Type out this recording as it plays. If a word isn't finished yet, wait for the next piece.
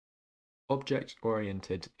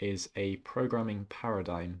Object-oriented is a programming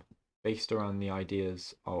paradigm based around the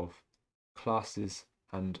ideas of classes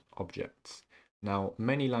and objects. Now,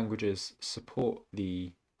 many languages support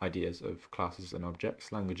the ideas of classes and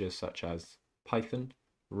objects, languages such as Python,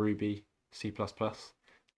 Ruby, C++,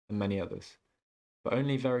 and many others. But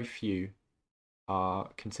only very few are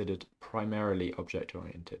considered primarily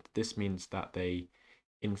object-oriented. This means that they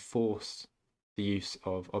enforce the use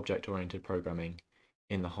of object-oriented programming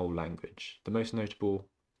in the whole language. The most notable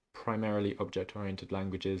primarily object-oriented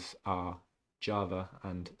languages are Java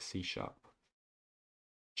and C#.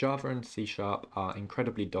 Java and C# are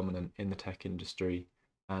incredibly dominant in the tech industry,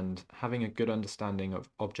 and having a good understanding of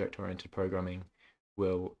object-oriented programming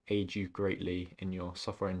will aid you greatly in your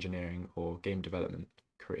software engineering or game development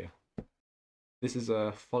career. This is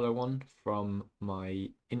a follow-on from my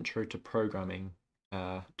Intro to Programming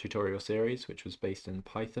tutorial series, which was based in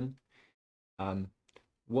Python.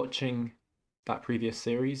 Watching that previous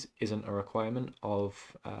series isn't a requirement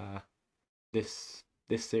of this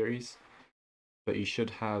series, but you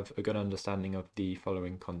should have a good understanding of the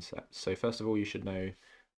following concepts. So first of all, you should know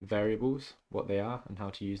variables, what they are and how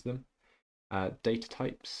to use them. Data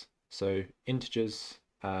types, so integers,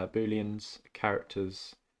 booleans,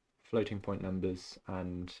 characters, floating point numbers,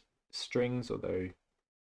 and strings, although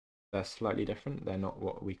they're slightly different. They're not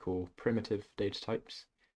what we call primitive data types,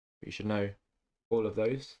 but you should know all of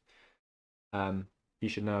those. You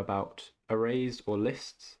should know about arrays or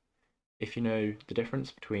lists. If you know the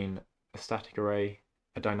difference between a static array,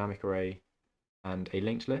 a dynamic array, and a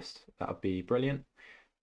linked list, that would be brilliant.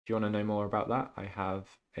 If you want to know more about that, I have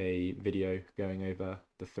a video going over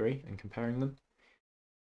the three and comparing them.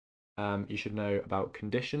 You should know about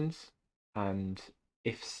conditions and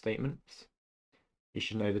if statements. You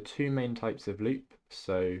should know the two main types of loop,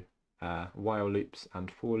 so while loops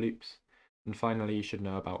and for loops. And finally, you should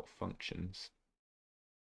know about functions.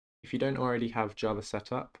 If you don't already have Java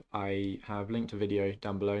set up, I have linked a video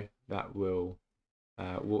down below that will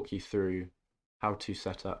walk you through how to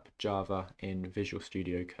set up Java in Visual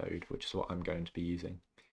Studio Code, which is what I'm going to be using.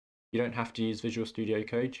 You don't have to use Visual Studio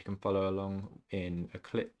Code. You can follow along in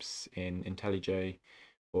Eclipse, in IntelliJ,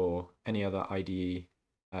 or any other IDE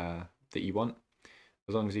that you want,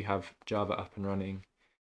 as long as you have Java up and running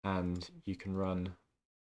and you can run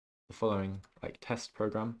the following test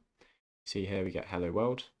program. See here we get hello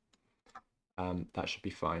world. That should be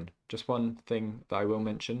fine. Just one thing that I will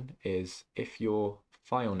mention is if your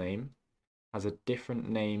file name has a different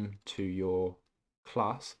name to your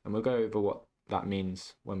class, and we'll go over what that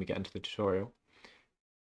means when we get into the tutorial,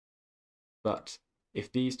 but if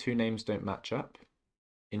these two names don't match up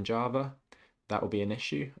in Java, that will be an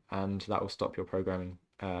issue and that will stop your program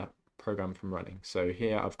from running. So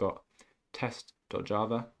here I've got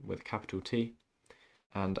test.java with a capital T,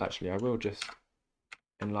 and actually I will just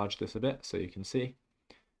enlarge this a bit so you can see.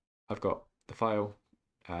 I've got the file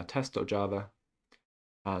test.java,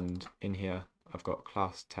 and in here I've got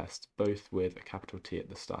class test, both with a capital T at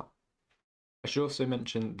the start. I should also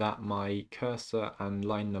mention that my cursor and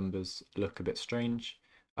line numbers look a bit strange.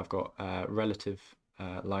 I've got relative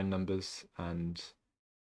line numbers, and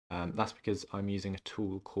that's because I'm using a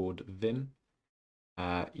tool called Vim.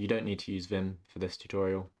 You don't need to use Vim for this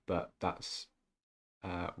tutorial, but that's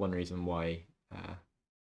one reason why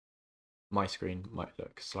my screen might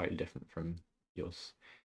look slightly different from yours.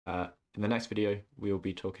 In the next video, we will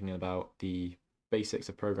be talking about the basics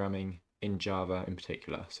of programming in Java in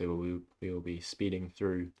particular. So we will be speeding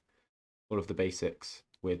through all of the basics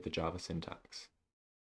with the Java syntax.